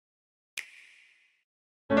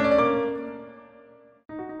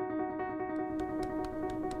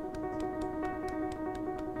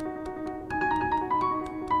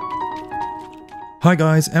Hi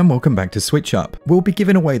guys, and welcome back to SwitchUp. We'll be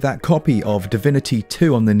giving away that copy of Divinity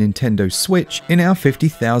 2 on the Nintendo Switch in our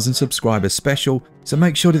 50,000 subscriber special, so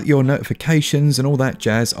make sure that your notifications and all that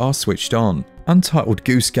jazz are switched on. Untitled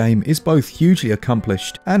Goose Game is both hugely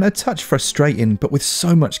accomplished and a touch frustrating, but with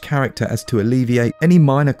so much character as to alleviate any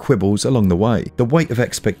minor quibbles along the way. The weight of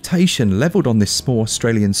expectation levelled on this small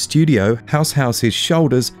Australian studio House's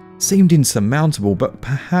shoulders seemed insurmountable, but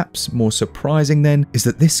perhaps more surprising then is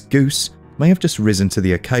that this goose may have just risen to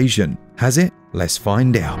the occasion. Has it? Let's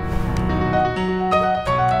find out.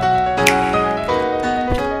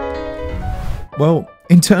 Well,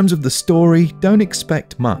 in terms of the story, don't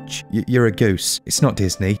expect much. You're a goose. It's not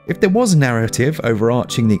Disney. If there was a narrative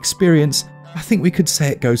overarching the experience, I think we could say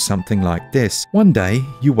it goes something like this. One day,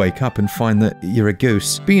 you wake up and find that you're a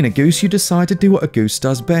goose. Being a goose, you decide to do what a goose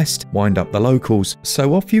does best, wind up the locals.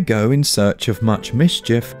 So off you go in search of much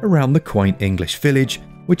mischief around the quaint English village,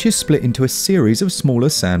 which is split into a series of smaller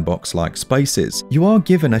sandbox-like spaces. You are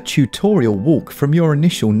given a tutorial walk from your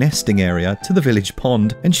initial nesting area to the village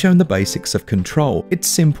pond and shown the basics of control. It's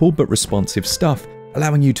simple but responsive stuff,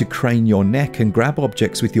 allowing you to crane your neck and grab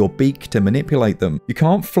objects with your beak to manipulate them. You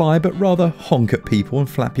can't fly, but rather honk at people and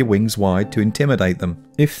flap your wings wide to intimidate them.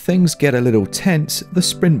 If things get a little tense, the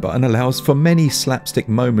sprint button allows for many slapstick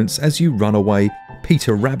moments as you run away,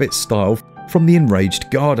 Peter Rabbit style, from the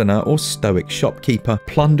enraged gardener or stoic shopkeeper,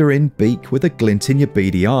 plunder in beak with a glint in your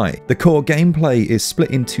beady eye. The core gameplay is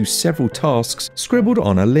split into several tasks scribbled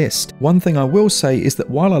on a list. One thing I will say is that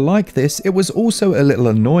while I like this, it was also a little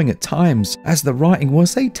annoying at times, as the writing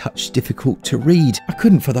was a touch difficult to read. I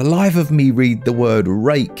couldn't for the life of me read the word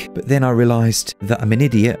rake, but then I realised that I'm an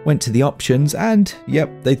idiot, went to the options and,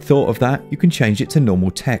 yep, they'd thought of that. You can change it to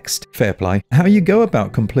normal text. Fair play. How you go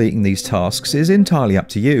about completing these tasks is entirely up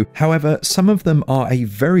to you. However, some of them are a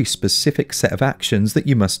very specific set of actions that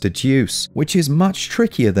you must deduce, which is much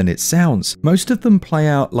trickier than it sounds. Most of them play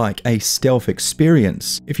out like a stealth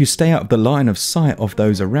experience. If you stay out of the line of sight of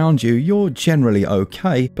those around you, you're generally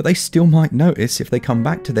okay, but they still might notice if they come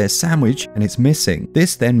back to their sandwich and it's missing.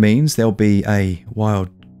 This then means there'll be a wild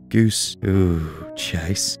goose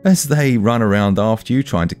chase as they run around after you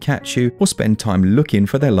trying to catch you or spend time looking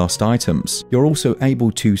for their lost items. You're also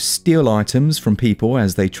able to steal items from people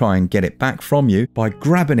as they try and get it back from you by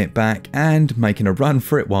grabbing it back and making a run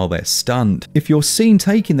for it while they're stunned. If you're seen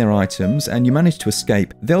taking their items and you manage to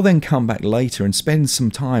escape, they'll then come back later and spend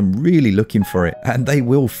some time really looking for it, and they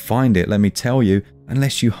will find it, let me tell you,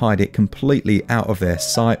 unless you hide it completely out of their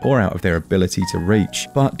sight or out of their ability to reach.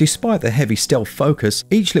 But despite the heavy stealth focus,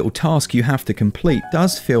 each little task you have to complete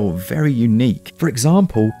does feel very unique. For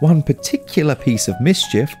example, one particular piece of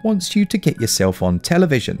mischief wants you to get yourself on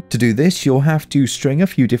television. To do this, you'll have to string a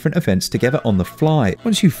few different events together on the fly.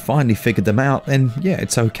 Once you've finally figured them out, then yeah,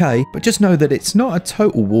 it's okay, but just know that it's not a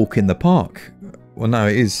total walk in the park. Well, no,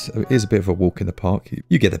 it is a bit of a walk in the park.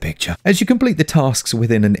 You get the picture. As you complete the tasks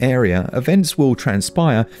within an area, events will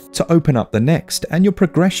transpire to open up the next, and your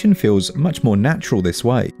progression feels much more natural this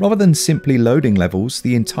way. Rather than simply loading levels,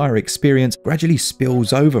 the entire experience gradually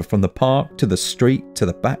spills over from the park to the street to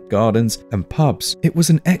the back gardens and pubs. It was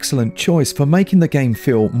an excellent choice for making the game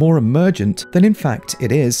feel more emergent than in fact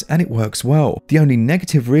it is, and it works well. The only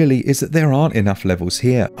negative really is that there aren't enough levels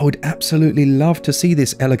here. I would absolutely love to see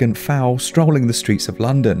this elegant fowl strolling the streets of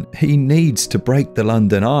London. He needs to break the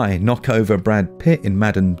London Eye, knock over Brad Pitt in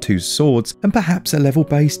Madame Tussauds, and perhaps a level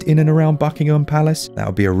based in and around Buckingham Palace. That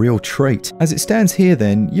would be a real treat. As it stands here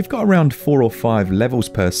then, you've got around 4 or 5 levels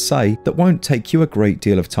per se that won't take you a great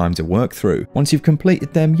deal of time to work through. Once you've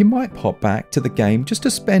completed them, you might pop back to the game just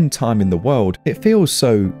to spend time in the world. It feels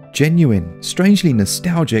so genuine, strangely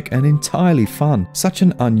nostalgic, and entirely fun. Such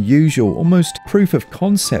an unusual, almost proof of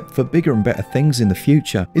concept for bigger and better things in the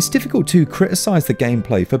future. It's difficult to criticize the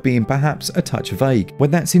gameplay for being perhaps a touch vague, when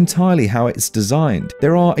that's entirely how it's designed.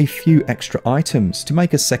 There are a few extra items to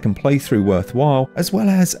make a second playthrough worthwhile, as well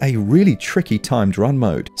as a really tricky timed run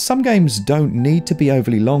mode. Some games don't need to be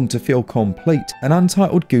overly long to feel complete, and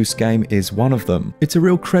Untitled Goose Game is one of them. It's a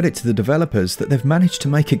real credit to the developers that they've managed to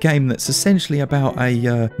make a game that's essentially about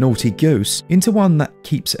a naughty goose into one that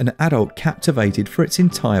keeps an adult captivated for its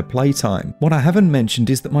entire playtime. What I haven't mentioned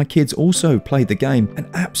is that my kids also played the game and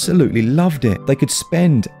absolutely loved it. They could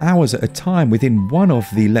spend hours at a time within one of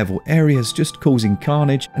the level areas just causing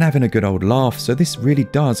carnage and having a good old laugh, so this really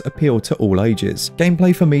does appeal to all ages.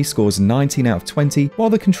 Gameplay for me scores 19 out of 20, while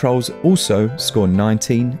the controls also score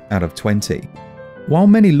 19 out of 20. While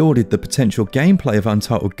many lauded the potential gameplay of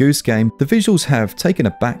Untitled Goose Game, the visuals have taken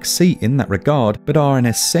a back seat in that regard, but are an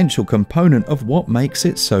essential component of what makes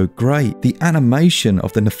it so great. The animation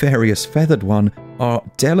of the nefarious feathered one are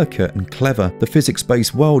delicate and clever. The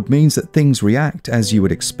physics-based world means that things react as you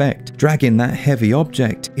would expect. Dragging that heavy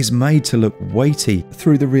object is made to look weighty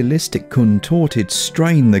through the realistic contorted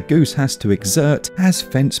strain the goose has to exert as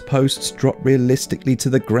fence posts drop realistically to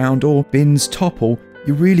the ground or bins topple.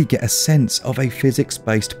 You really get a sense of a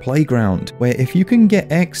physics-based playground, where if you can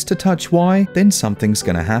get X to touch Y, then something's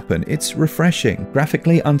gonna happen. It's refreshing.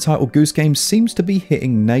 Graphically, Untitled Goose Game seems to be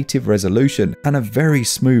hitting native resolution and a very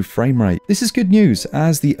smooth frame rate. This is good news,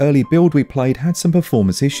 as the early build we played had some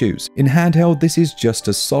performance issues. In handheld, this is just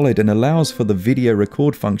as solid and allows for the video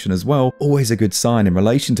record function as well, always a good sign in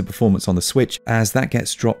relation to performance on the Switch, as that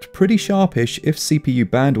gets dropped pretty sharpish if CPU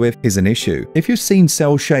bandwidth is an issue. If you've seen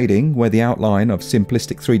cell shading, where the outline of simplistic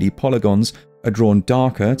 3D polygons are drawn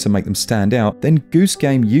darker to make them stand out, then Goose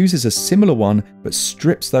Game uses a similar one but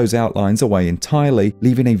strips those outlines away entirely,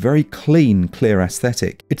 leaving a very clean, clear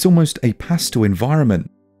aesthetic. It's almost a pastel environment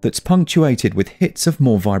that's punctuated with hits of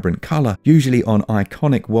more vibrant colour, usually on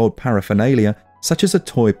iconic world paraphernalia such as a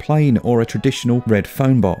toy plane or a traditional red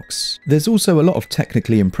phone box. There's also a lot of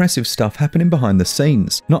technically impressive stuff happening behind the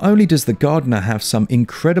scenes. Not only does the gardener have some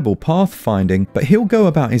incredible path finding, but he'll go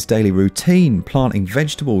about his daily routine, planting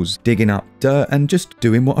vegetables, digging up dirt, and just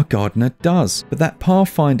doing what a gardener does. But that path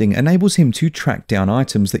finding enables him to track down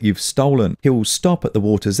items that you've stolen. He'll stop at the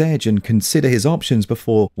water's edge and consider his options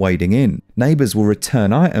before wading in. Neighbours will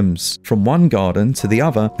return items from one garden to the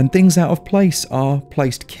other, and things out of place are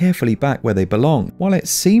placed carefully back where they belong. While it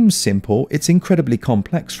seems simple, it's incredibly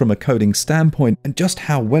complex from a coding standpoint, and just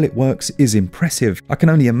how well it works is impressive. I can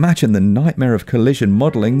only imagine the nightmare of collision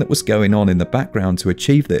modelling that was going on in the background to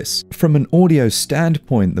achieve this. From an audio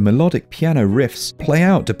standpoint, the melodic piano riffs play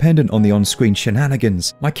out dependent on the on-screen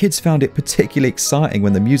shenanigans. My kids found it particularly exciting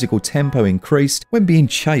when the musical tempo increased when being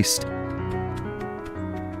chased.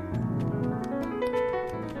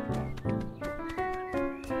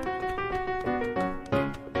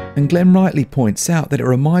 And Glen rightly points out that it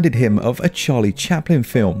reminded him of a Charlie Chaplin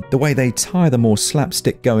film, the way they tie the more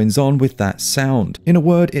slapstick goings-on with that sound. In a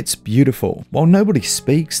word, it's beautiful. While nobody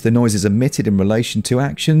speaks, the noises emitted in relation to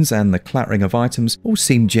actions and the clattering of items all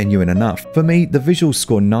seem genuine enough. For me, the visuals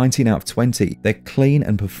score 19 out of 20. They're clean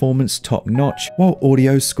and performance top-notch, while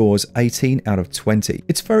audio scores 18 out of 20.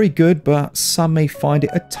 It's very good, but some may find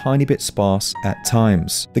it a tiny bit sparse at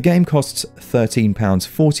times. The game costs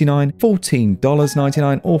 £13.49,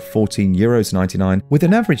 $14.99 or €14.99. With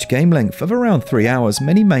an average game length of around 3 hours,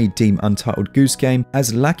 many may deem Untitled Goose Game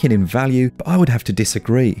as lacking in value, but I would have to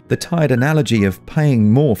disagree. The tired analogy of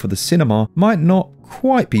paying more for the cinema might not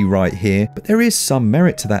quite be right here, but there is some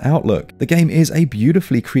merit to that outlook. The game is a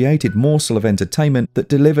beautifully created morsel of entertainment that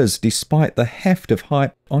delivers despite the heft of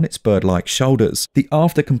hype on its bird-like shoulders. The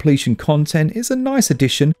after completion content is a nice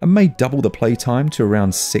addition and may double the playtime to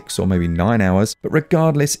around 6 or maybe 9 hours, but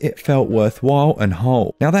regardless, it felt worthwhile and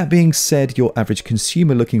whole. Now that being said, your average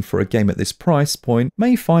consumer looking for a game at this price point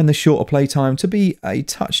may find the shorter playtime to be a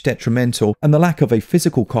touch detrimental, and the lack of a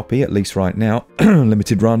physical copy, at least right now,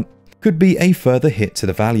 limited run, could be a further hit to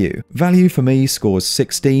the value. Value for me scores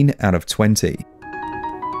 16 out of 20.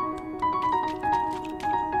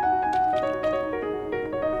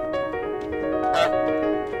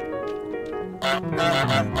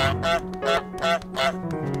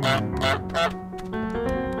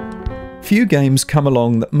 Few games come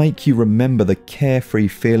along that make you remember the carefree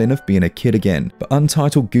feeling of being a kid again, but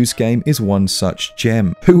Untitled Goose Game is one such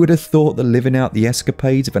gem. Who would have thought that living out the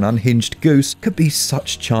escapades of an unhinged goose could be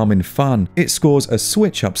such charming fun? It scores a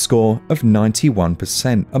SwitchUp score of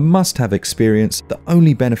 91%, a must-have experience that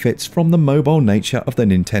only benefits from the mobile nature of the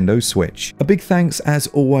Nintendo Switch. A big thanks as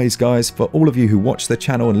always guys for all of you who watch the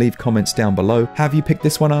channel and leave comments down below. Have you picked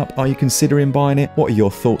this one up? Are you considering buying it? What are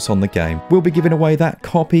your thoughts on the game? We'll be giving away that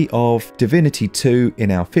copy of Divinity 2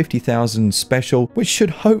 in our 50,000 special, which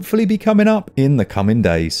should hopefully be coming up in the coming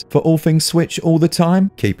days. For all things Switch all the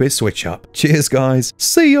time, keep it Switch up. Cheers guys,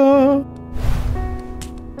 see ya!